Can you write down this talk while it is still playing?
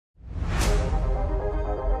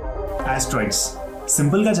Asteroids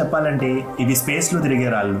సింపుల్గా చెప్పాలంటే ఇవి స్పేస్లో తిరిగే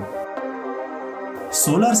రాళ్ళు.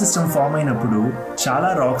 సోలార్ సిస్టమ్ ఫామ్ అయినప్పుడు చాలా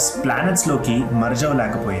రాక్స్ ప్లానెట్స్లోకి మర్జ్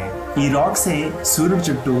అవ్వలేకపోయాయి. ఈ రాక్సే సూర్యుడి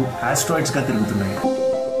చుట్టూ ఆస్ట్రాయిడ్స్గా తిరుగుతున్నాయి.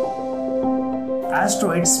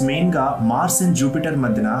 ఆస్ట్రాయిడ్స్ మెయిన్గా మార్స్ అండ్ జూపిటర్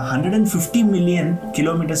మధ్యన 150 మిలియన్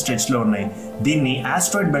కిలోమీటర్ స్ట్రెచ్లో ఉన్నాయి. దీన్ని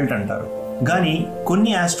ఆస్ట్రాయిడ్ బెల్ట్ అంటారు. కానీ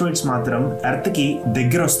కొన్ని ఆస్ట్రాయిడ్స్ మాత్రం ఎర్త్కి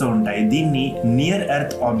దగ్గర వస్తూ ఉంటాయి. దీన్ని నియర్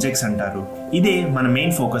ఎర్త్ ఆబ్జెక్ట్స్ అంటారు. ఇదే మన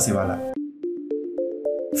మెయిన్ ఫోకస్ ఇవాళ.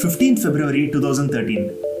 15 ఫిబ్రవరి 2013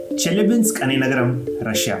 చెలెబిన్స్క్ అనే నగరం,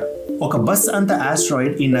 రష్యా. ఒక బస్ అంత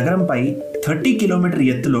ఆస్ట్రాయిడ్ ఈ నగరంపై 30 కిలోమీటర్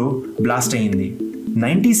ఎత్తులో బ్లాస్ట్ అయింది.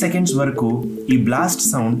 90 సెకండ్స్ వరకు ఈ బ్లాస్ట్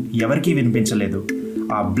సౌండ్ ఎవరికీ వినిపించలేదు.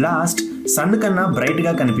 ఆ బ్లాస్ట్ సన్ కన్నా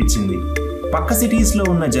బ్రైట్గా కనిపించింది. పక్క సిటీస్లో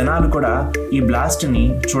ఉన్న జనాలు కూడా ఈ బ్లాస్ట్ని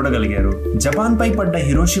చూడగలిగారు. జపాన్పై పడ్డ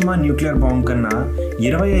హిరోషిమా న్యూక్లియర్ బాంబ్ కన్నా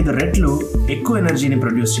 25 రెట్లు ఎక్కువ ఎనర్జీని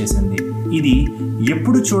ప్రొడ్యూస్ చేసింది. ఇది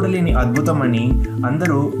ఎప్పుడు చూడలేని అద్భుతం అని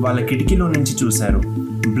అందరూ వాళ్ళ కిటికీలో నుంచి చూశారు.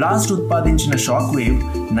 బ్లాస్ట్ ఉత్పాదించిన షాక్ వేవ్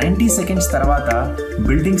 90 సెకండ్స్ తర్వాత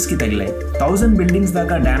బిల్డింగ్స్కి తగిలాయి. 1000 బిల్డింగ్స్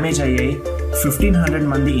దాకా డ్యామేజ్ అయ్యాయి. 1500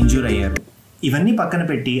 మంది ఇంజూర్ అయ్యారు. ఇవన్నీ పక్కన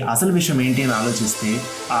పెట్టి అసలు విషయం ఏంటి అని ఆలోచిస్తే,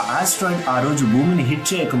 ఆ ఆస్ట్రాయిడ్ ఆ రోజు భూమిని హిట్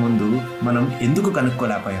చేయకముందు మనం ఎందుకు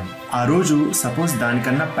కనుక్కోలేకపోయాం? ఆ రోజు సపోజ్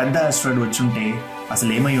దానికన్నా పెద్ద ఆస్ట్రాయిడ్ వచ్చుంటే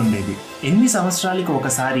అసలు ఏమై ఉండేది? ఎన్ని సంవత్సరాలకు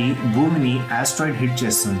ఒకసారి భూమిని ఆస్ట్రాయిడ్ హిట్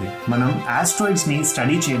చేస్తుంది. మనం ఆస్ట్రాయిడ్స్ ని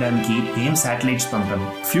స్టడీ చేయడానికి ఏం శాటిలైట్స్ పంపాం.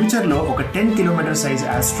 ఫ్యూచర్ లో ఒక 10 కిలోమీటర్ సైజ్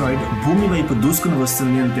ఆస్ట్రాయిడ్ భూమి వైపు దూసుకుని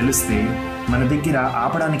వస్తుంది అని తెలిస్తే మన దగ్గర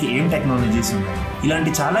ఆపడానికి ఏం టెక్నాలజీస్ ఉన్నాయి?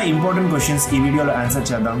 ఇలాంటి చాలా ఇంపార్టెంట్ క్వశ్చన్స్ ఈ వీడియోలో ఆన్సర్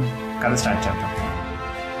చేద్దాం. కథ స్టార్ట్ చేద్దాం.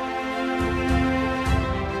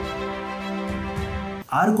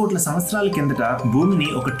 6 కోట్ల సంవత్సరాల కిందట భూమిని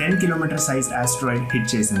ఒక 10 కిలోమీటర్ సైజ్ ఆస్ట్రాయిడ్ హిట్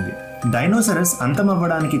చేసింది. డైనోసరస్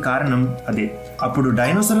అంతమవ్వడానికి కారణం అదే. అప్పుడు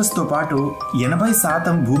డైనోసరస్ తో పాటు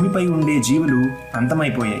 80% భూమిపై ఉండే జీవులు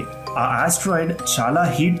అంతమైపోయాయి. ఆ ఆస్ట్రాయిడ్ చాలా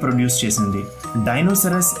హీట్ ప్రొడ్యూస్ చేసింది.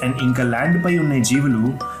 డైనోసరస్ అండ్ ఇంకా ల్యాండ్ పై ఉన్న జీవులు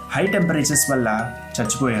హై టెంపరేచర్స్ వల్ల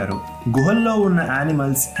చచ్చిపోయారు. గుహల్లో ఉన్న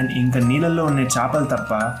యానిమల్స్ అండ్ ఇంకా నీళ్ళల్లో ఉన్న చేపలు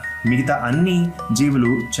తప్ప మిగతా అన్ని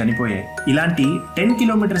జీవులు చనిపోయాయి. ఇలాంటి 10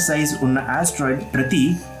 కిలోమీటర్ సైజ్ ఉన్న ఆస్ట్రాయిడ్ ప్రతి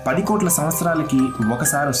 10 కోట్ల సంవత్సరాలకి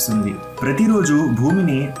ఒకసారి వస్తుంది. ప్రతిరోజు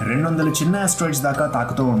భూమిని 200 చిన్న ఆస్ట్రాయిడ్స్ దాకా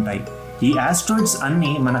తాకుతూ ఉంటాయి. ఈ ఆస్ట్రాయిడ్స్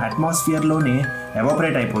అన్నీ మన అట్మాస్ఫియర్లోనే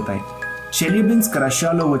ఎవాపరేట్ అయిపోతాయి. చెలియబిన్స్క్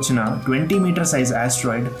రష్యాలో వచ్చిన 20 మీటర్ సైజ్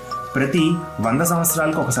ఆస్ట్రాయిడ్ ప్రతి 100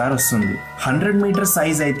 సంవత్సరాలకు ఒకసారి వస్తుంది. 100 మీటర్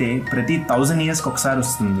సైజ్ అయితే ప్రతి 1000 ఇయర్స్కి ఒకసారి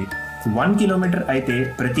వస్తుంది. 1 కిలోమీటర్ అయితే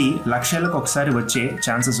ప్రతి 1,00,000 ఏళ్ళకు ఒకసారి వచ్చే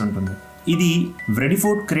ఛాన్సెస్ ఉంటుంది. ఇది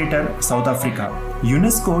వ్రెడిఫోర్ట్ క్రేటర్, సౌత్ ఆఫ్రికా.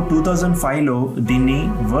 యునెస్కో 2005లో దీన్ని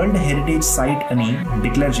వరల్డ్ హెరిటేజ్ సైట్ అని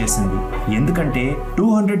డిక్లేర్ చేసింది. ఎందుకంటే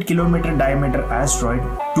 200 kilometre diameter asteroid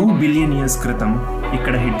 2 billion years క్రితం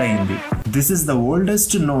ఇక్కడ హిట్ అయింది. This is the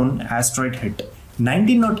oldest known asteroid hit.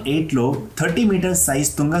 1908లో 30 metres size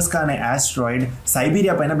తుంగస్కా అనే ఆస్ట్రాయిడ్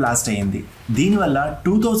సైబీరియా పైన బ్లాస్ట్ అయ్యింది. దీనివల్ల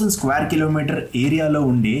 2000 స్క్వేర్ కిలోమీటర్ ఏరియాలో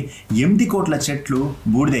ఉండే 8 కోట్ల చెట్లు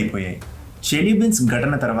బూడిదైపోయాయి. చెలియబిన్స్క్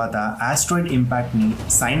ఘటన తర్వాత ఆస్ట్రాయిడ్ ఇంపాక్ట్ని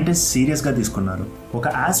సైంటిస్ట్ సీరియస్గా తీసుకున్నారు. ఒక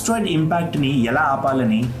ఆస్ట్రాయిడ్ ఇంపాక్ట్ని ఎలా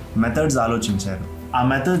ఆపాలని మెథడ్స్ ఆలోచించారు. ఆ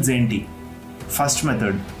మెథడ్స్ ఏంటి? First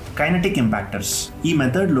method kinetic ఇంపాక్టర్స్. ఈ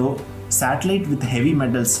మెథడ్లో శాటిలైట్ విత్ హెవీ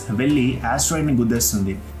మెటల్స్ వెళ్ళి ఆస్ట్రాయిడ్ని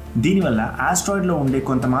గుద్దేస్తుంది. దీనివల్ల ఆస్ట్రాయిడ్లో ఉండే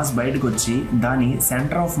కొంత మాస్ బయటకు వచ్చి దాని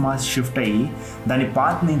సెంటర్ ఆఫ్ మాస్ షిఫ్ట్ అయ్యి దాని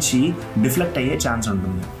పాత్ నుంచి డిఫ్లెక్ట్ అయ్యే ఛాన్స్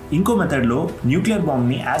ఉంటుంది. ఇంకో మెథడ్లో న్యూక్లియర్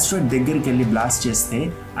బాంబ్ని ఆస్ట్రాయిడ్ దగ్గరికి వెళ్ళి బ్లాస్ట్ చేస్తే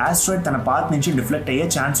ఆస్ట్రాయిడ్ తన పాత్ నుంచి డిఫ్లెక్ట్ అయ్యే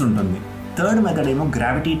ఛాన్స్ ఉంటుంది. థర్డ్ మెథడ్ ఏమో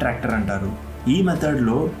గ్రావిటీ ట్రాక్టర్ అంటారు. ఈ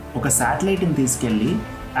మెథడ్లో ఒక శాటిలైట్ని తీసుకెళ్ళి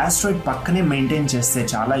ఆస్ట్రాయిడ్ పక్కనే మెయింటైన్ చేస్తే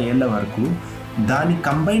చాలా ఏళ్ల వరకు దాని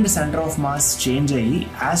combined centre of mass change అయ్యి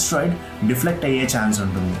ఆస్ట్రాయిడ్ డిఫ్లెక్ట్ అయ్యే ఛాన్స్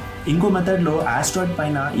ఉంటుంది. ఇంకో మెథడ్లో ఆస్ట్రాయిడ్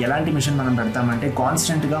పైన ఎలాంటి మిషన్ మనం పెడతామంటే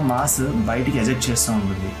కాన్స్టెంట్గా మాస్ బయటికి ఎజెక్ట్ చేస్తూ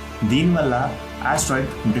ఉంటుంది. దీనివల్ల ఆస్ట్రాయిడ్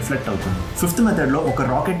డిఫ్లెక్ట్ అవుతుంది. ఫిఫ్త్ మెథడ్లో ఒక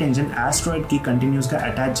రాకెట్ ఇంజిన్ ఆస్ట్రాయిడ్కి కంటిన్యూస్గా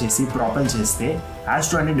అటాచ్ చేసి ప్రాపెల్ చేస్తే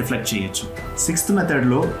ఆస్ట్రాయిడ్ని డిఫ్లెక్ట్ చేయొచ్చు. సిక్స్త్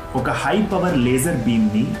మెథడ్లో ఒక హై పవర్ లేజర్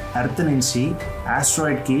బీమ్ని ఎర్త్ నుంచి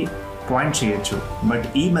ఆస్ట్రాయిడ్కి పాయింట్ చేయొచ్చు. బట్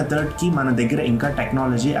ఈ మెథడ్కి మన దగ్గర ఇంకా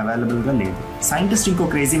టెక్నాలజీ అవైలబుల్గా లేదు. సైంటిస్ట్ ఇంకో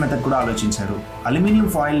క్రేజీ మెథడ్ కూడా ఆలోచించారు. అల్యూమినియం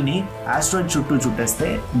ఫాయిల్ని ఆస్ట్రాయిడ్ చుట్టూ చుట్టేస్తే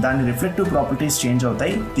దాని రిఫ్లెక్టివ్ ప్రాపర్టీస్ చేంజ్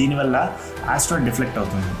అవుతాయి. దీనివల్ల ఆస్ట్రాయిడ్ డిఫ్లెక్ట్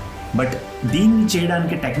అవుతుంది. బట్ దీన్ని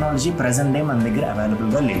చేయడానికి టెక్నాలజీ ప్రెజెంట్ డే మన దగ్గర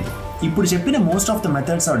అవైలబుల్గా లేదు. ఇప్పుడు చెప్పిన most of the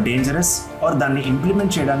methods are dangerous are దాన్ని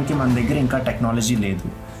ఇంప్లిమెంట్ చేయడానికి మన దగ్గర ఇంకా టెక్నాలజీ లేదు.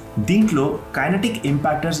 దీంట్లో kinetic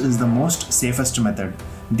ఇంపాక్టర్స్ is the most safest method.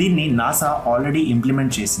 దీన్ని నాసా ఆల్రెడీ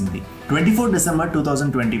ఇంప్లిమెంట్ చేసింది. 24 డిసెంబర్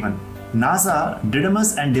 2021 నాసా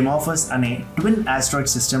డిడమస్ అండ్ డిమోర్ఫస్ అనే ట్విన్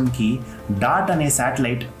ఆస్ట్రాయిడ్ సిస్టమ్కి డాట్ అనే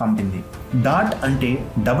శాటిలైట్ పంపింది. డాట్ అంటే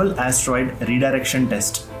double asteroid redirection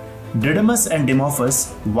test. డిడమస్ and డిమోర్ఫస్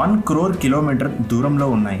 1 crore kilometre దూరంలో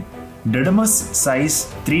ఉన్నాయి. డిడమస్ size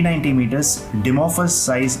 390 meters, డిమోర్ఫస్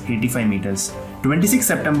size 85 meters. 26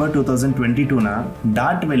 September 2022న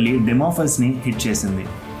dart వెళ్ళి డిమోర్ఫస్ని హిట్ చేసింది.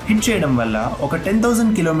 హిట్ చేయడం వల్ల ఒక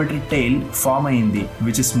 10,000 కిలోమీటర్ టెయిల్ ఫామ్ అయింది,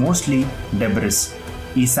 విచ్ ఇస్ మోస్ట్లీ డెబ్రిస్.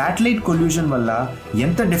 ఈ శాటిలైట్ కొల్యూషన్ వల్ల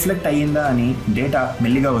ఎంత డిఫ్లెక్ట్ అయ్యిందా అని డేటా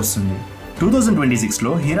మెల్లిగా వస్తుంది.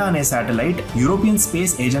 2026లో హిరా అనే శాటిలైట్ యూరోపియన్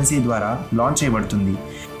స్పేస్ ఏజెన్సీ ద్వారా లాంచ్ చేయబడుతుంది.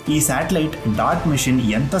 ఈ శాటిలైట్ డార్ట్ మిషన్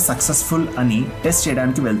ఎంత సక్సెస్ఫుల్ అని టెస్ట్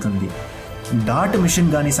చేయడానికి వెళ్తుంది. డార్ట్ మిషన్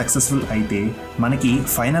కానీ సక్సెస్ఫుల్ అయితే మనకి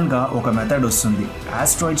ఫైనల్గా ఒక మెథడ్ వస్తుంది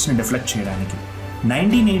ఆస్ట్రాయిడ్స్ని డిఫ్లెక్ట్ చేయడానికి.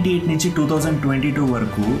 1988 నుంచి 2022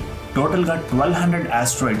 వరకు టోటల్గా 1200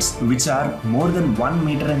 asteroids which are more than 1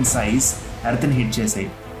 meter in size ఎర్త్ని hit చేసాయి.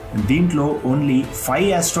 దీంట్లో ఓన్లీ 5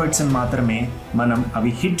 ఆస్ట్రాయిడ్స్ మాత్రమే మనం అవి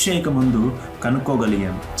హిట్ చేయకముందు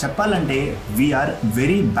కనుక్కోగలిగాం. చెప్పాలంటే we are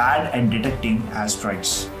very bad at detecting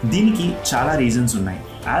asteroids. దీనికి చాలా రీజన్స్ ఉన్నాయి.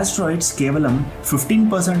 ఆస్ట్రాయిడ్స్ కేవలం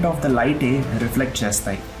 15% ఆఫ్ ద లైటే రిఫ్లెక్ట్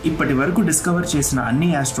చేస్తాయి. ఇప్పటి వరకు డిస్కవర్ చేసిన అన్ని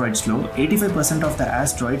ఆస్ట్రాయిడ్స్లో 85% ఆఫ్ ద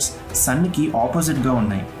ఆస్ట్రాయిడ్స్ సన్కి ఆపోజిట్గా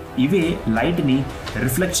ఉన్నాయి. ఇవే లైట్ని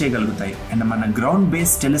రిఫ్లెక్ట్ చేయగలుగుతాయి అండ్ మన ground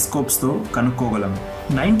base టెలిస్కోప్స్తో కనుక్కోగలం.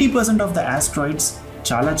 90% of the asteroids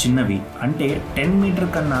చాలా చిన్నవి, అంటే 10 meter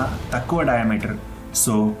కన్నా తక్కువ డయామీటర్.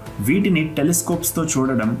 సో వీటిని టెలిస్కోప్స్తో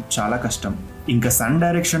చూడడం చాలా కష్టం. ఇంకా సన్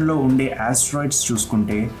డైరెక్షన్లో ఉండే ఆస్ట్రాయిడ్స్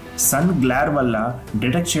చూసుకుంటే సన్ గ్లార్ వల్ల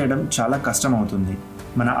డిటెక్ట్ చేయడం చాలా కష్టం అవుతుంది.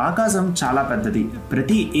 మన ఆకాశం చాలా పెద్దది,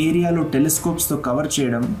 ప్రతి ఏరియాలో టెలిస్కోప్స్తో కవర్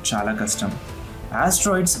చేయడం చాలా కష్టం.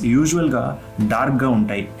 ఆస్ట్రాయిడ్స్ యూజువల్గా డార్క్గా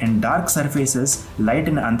ఉంటాయి అండ్ డార్క్ సర్ఫేసెస్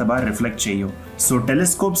లైట్ని అంత బాగా రిఫ్లెక్ట్ చేయవు. సో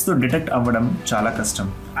టెలిస్కోప్స్తో డిటెక్ట్ అవ్వడం చాలా కష్టం.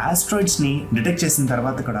 ఆస్ట్రాయిడ్స్ని డిటెక్ట్ చేసిన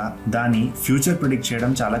తర్వాత కూడా దాని ఫ్యూచర్ ప్రిడిక్ట్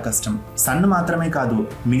చేయడం చాలా కష్టం. సన్ మాత్రమే కాదు,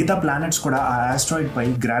 మిగతా ప్లానెట్స్ కూడా ఆ ఆస్ట్రాయిడ్ పై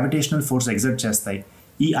గ్రావిటేషనల్ ఫోర్స్ ఎగ్జర్ట్ చేస్తాయి.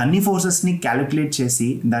 ఈ అన్ని ఫోర్సెస్ని క్యాలిక్యులేట్ చేసి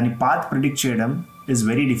దాని పాత్ ప్రిడిక్ట్ చేయడం is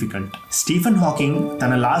very difficult. Stephan Hawking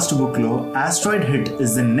తన లాస్ట్ బుక్లో asteroid hit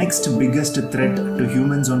is the next biggest threat to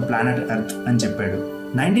humans on planet Earth అని చెప్పాడు.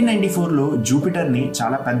 1994లో జూపిటర్ని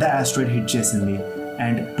చాలా పెద్ద ఆస్ట్రాయిడ్ హిట్ చేసింది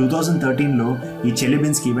అండ్ 2013లో ఈ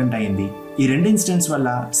చెలిబిన్స్కి ఈవెంట్ అయింది. ఈ రెండు ఇన్సిడెంట్స్ వల్ల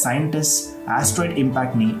సైంటిస్ట్ ఆస్ట్రాయిడ్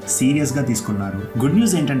ఇంపాక్ట్ని సీరియస్గా తీసుకున్నారు. గుడ్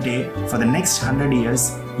న్యూస్ ఏంటంటే ఫర్ ద నెక్స్ట్ 100 years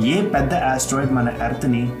ఏ పెద్ద ఆస్ట్రాయిడ్ మన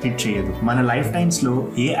ఎర్త్ని హిట్ చేయదు. మన లైఫ్ టైమ్స్లో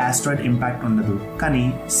ఏ ఆస్ట్రాయిడ్ ఇంపాక్ట్ ఉండదు. కానీ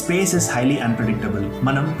స్పేస్ ఇస్ హైలీ అన్ప్రెడిక్టబుల్.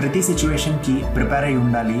 మనం ప్రతి సిచ్యువేషన్కి ప్రిపేర్ అయి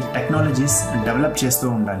ఉండాలి, టెక్నాలజీస్ డెవలప్ చేస్తూ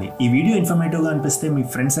ఉండాలి. ఈ వీడియో ఇన్ఫర్మేటివ్గా అనిపిస్తే మీ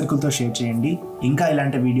ఫ్రెండ్ సర్కిల్తో షేర్ చేయండి. ఇంకా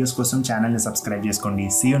ఇలాంటి వీడియోస్ కోసం ఛానల్ని సబ్స్క్రైబ్ చేసుకోండి.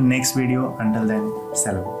 See you next video. Until then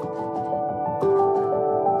సెలవు.